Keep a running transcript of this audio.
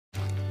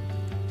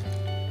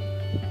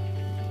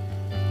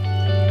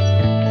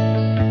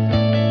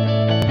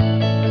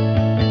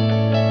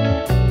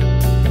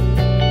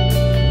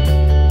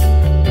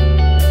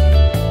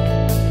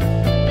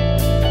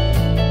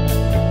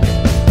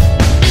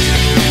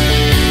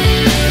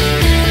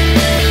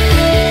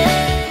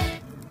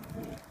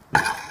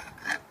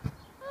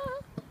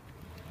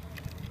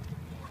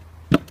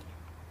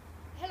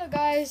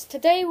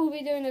today we'll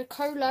be doing a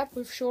collab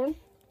with Sean.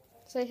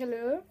 Say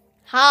hello.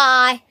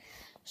 Hi.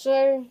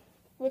 So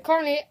we're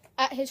currently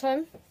at his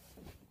home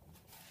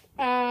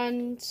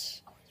and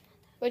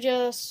we're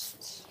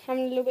just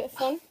having a little bit of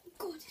fun. Oh,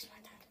 God, it's my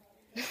dad.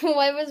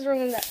 Why was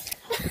wrong with that?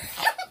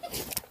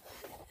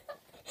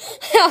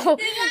 Oh,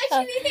 Did it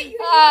actually hit you in the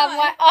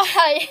my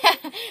eye.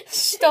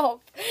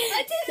 Stop.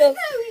 I didn't Stop. know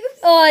he was...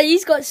 Oh,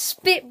 he's got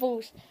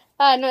spitballs.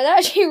 No, that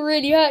actually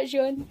really hurts,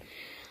 Sean.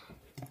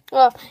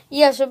 Well,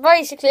 yeah, so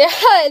basically,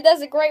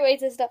 that's a great way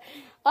to start.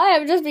 I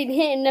have just been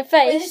hit in the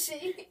face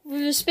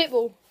with a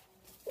spitball.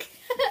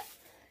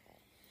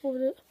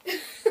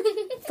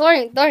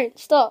 Don't,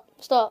 stop.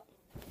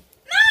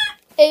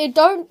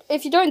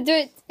 If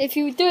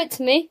you do it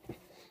to me,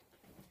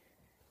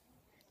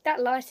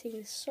 that lighting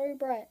is so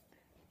bright.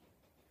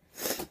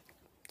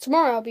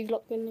 Tomorrow I'll be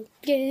vlogging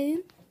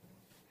again.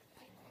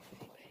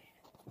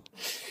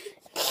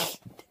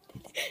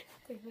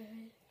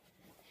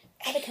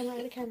 Add the camera.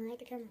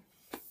 Okay,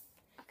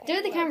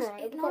 Do the camera.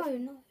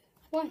 No.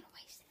 Why?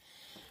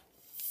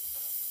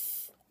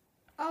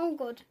 Oh,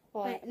 God.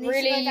 Why? Wait,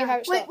 Really, you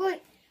haven't stopped.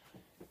 Wait.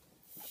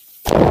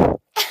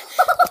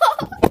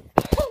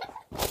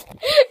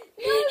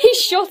 He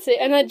shot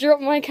it and I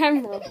dropped my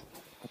camera.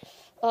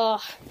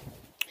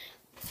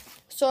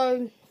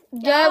 So,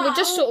 yeah, we're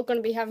just sort of going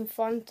to be having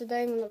fun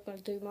today. We're not going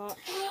to do much.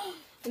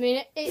 I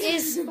mean, it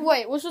is...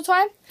 Wait, what's the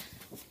time?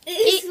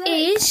 It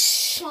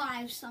is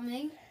 5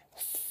 something.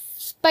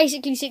 It's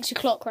basically 6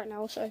 o'clock right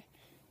now, so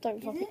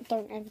don't ever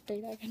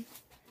do that again.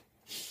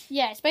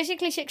 Yeah, it's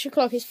basically 6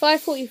 o'clock. It's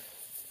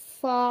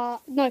 5:45.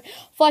 No,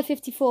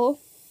 5:54.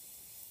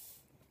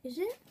 Is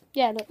it?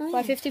 Yeah, look, Oh,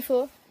 yeah.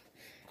 5:54.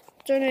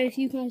 Don't know if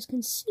you guys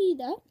can see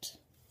that,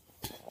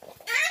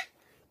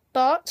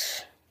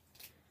 but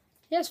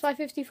yeah, it's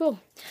 5:54.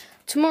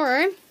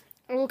 Tomorrow,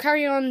 we'll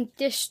carry on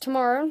this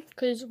tomorrow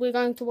because we're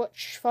going to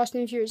watch Fast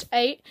and Furious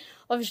 8.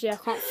 Obviously, I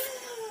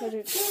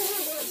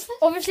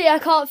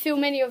can't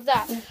film any of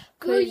that.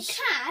 Well, you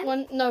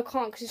can. No, I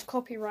can't because it's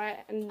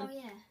copyright, and Oh,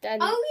 yeah. then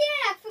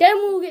Then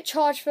we'll get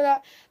charged for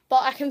that.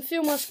 But I can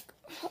film us.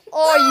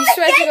 Oh, you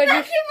swear to God!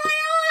 Back in my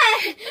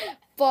eye!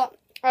 But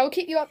I'll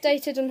keep you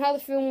updated on how the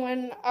film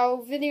went.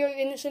 I'll video it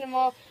in the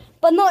cinema,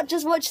 but not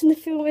just watching the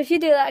film. If you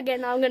do that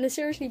again, I'm going to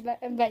seriously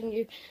bang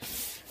you.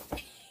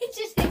 It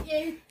just hit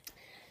you.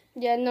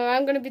 Yeah, no,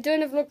 I'm going to be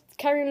doing a vlog,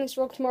 carrying this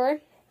vlog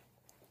tomorrow.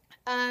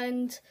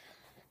 And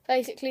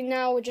basically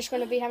now we're just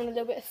going to be having a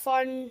little bit of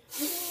fun.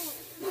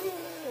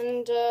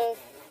 And,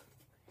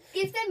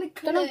 give them a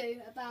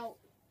clue about...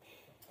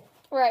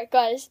 Right,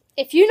 guys,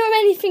 if you know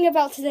anything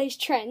about today's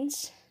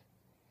trends...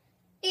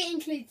 It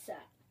includes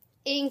that.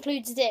 It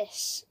includes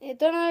this. I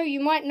don't know, you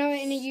might know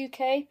it in the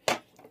UK,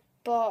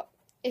 but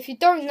if you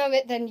don't know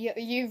it, then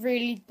you're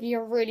really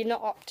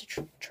not up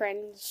to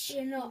trends.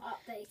 You're not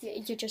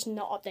updated. You're just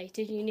not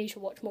updated. You need to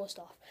watch more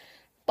stuff.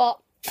 But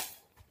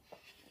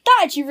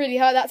that actually really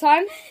hurt that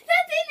time.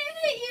 That didn't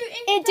hit you in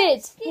It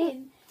did.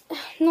 skin.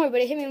 No,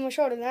 but it hit me on my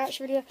shoulder. And that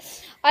actually really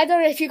hurt. I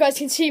don't know if you guys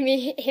can see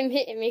him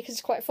hitting me because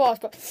it's quite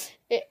fast, but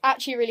it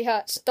actually really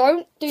hurts.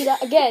 Don't do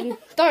that again.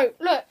 Don't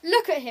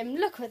look at him.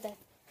 Look at him.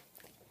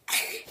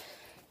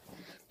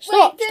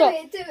 Stop!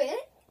 Wait, do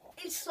it.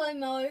 It's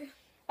slow-mo.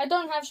 I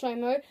don't have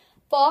slow-mo,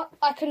 but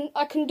I can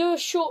do a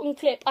shortened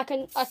clip. I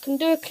can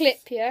do a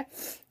clip here,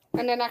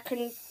 and then I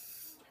can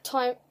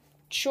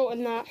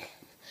shorten that.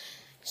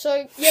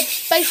 So yeah,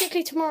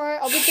 basically tomorrow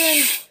I'll be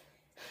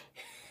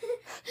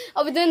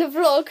doing a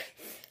vlog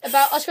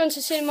about us going to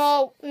the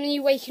cinema, me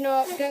waking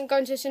up,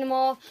 going to the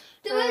cinema,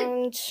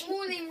 and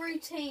morning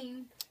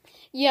routine.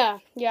 Yeah,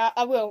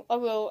 I will,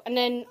 and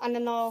then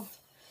I'll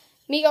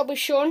meet up with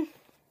Sean,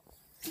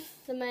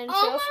 the man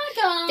himself. Oh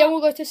my God! Then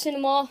we'll go to the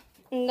cinema,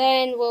 and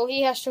then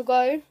he has to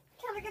go.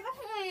 Can I get back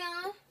in my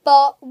eye?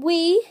 But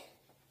My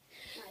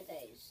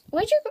days.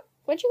 where'd you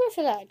go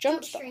for that?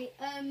 Jump Street.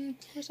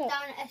 What's that?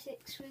 Down at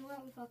Essex. We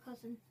went with our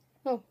cousin.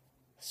 Oh,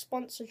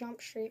 sponsor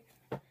Jump Street.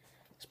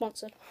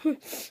 Sponsored.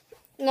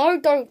 No,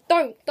 don't,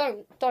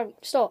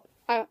 stop.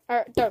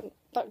 Don't.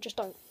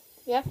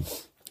 Yeah?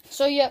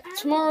 So yeah,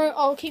 tomorrow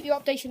I'll keep you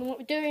updated on what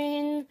we're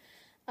doing.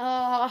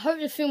 I hope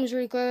the film is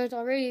really good.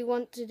 I really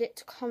wanted it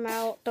to come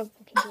out. Don't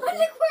fucking do it.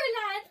 Look where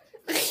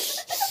it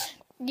lands.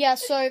 Yeah,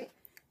 so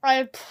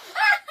I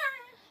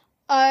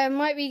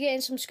might be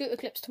getting some scooter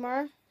clips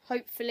tomorrow.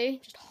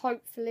 Hopefully. Just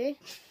hopefully.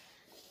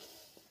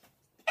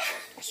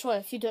 I swear,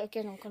 if you do it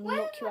again, I'm going to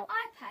knock you up.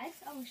 Where's my iPad?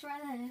 Oh, it's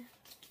right there.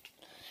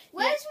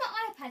 Where's my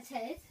iPad's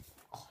head?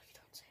 Oh, you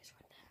don't say it's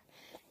right there.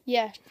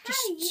 Yeah,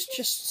 Hey,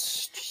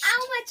 just.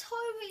 Ow, my toe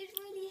is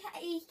really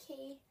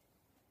achy.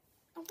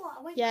 Oh, what? I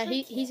went Yeah, to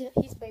he's a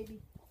baby.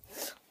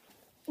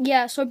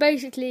 Yeah, so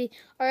basically,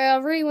 I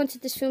really wanted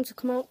this film to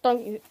come out.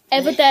 Don't you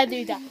ever dare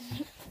do that.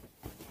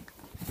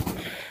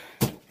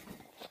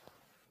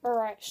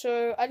 Alright,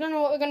 so I don't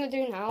know what we're going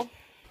to do now. I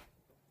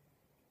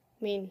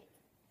mean,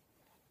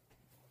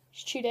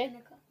 it's Tuesday.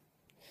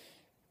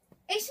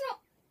 It's not.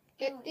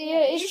 It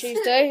is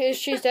Tuesday.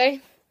 It's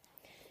Tuesday.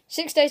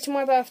 6 days to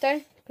my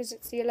birthday, because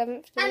it's the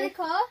 11th today.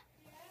 Annika,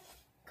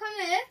 come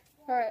here.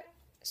 Alright.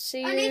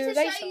 see I need you to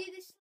later. show you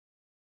this.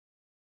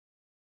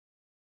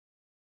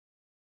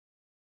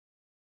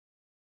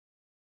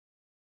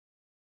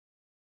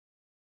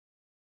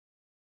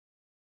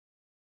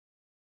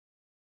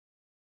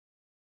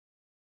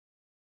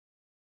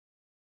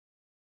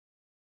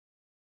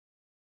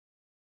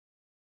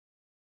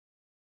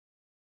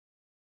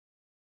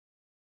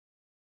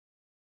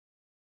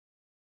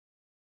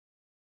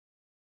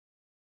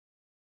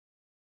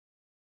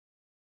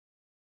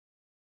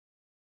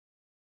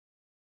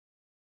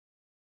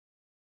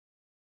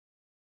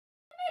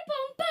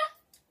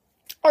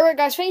 Alright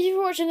guys, thank you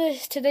for watching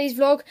today's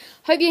vlog.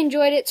 Hope you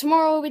enjoyed it.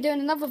 Tomorrow we'll be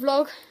doing another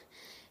vlog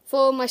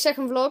for my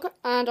second vlog,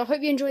 and I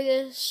hope you enjoy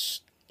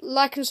this.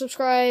 Like and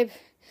subscribe.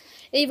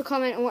 Leave a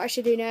comment on what I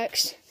should do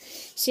next.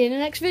 See you in the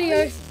next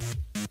video.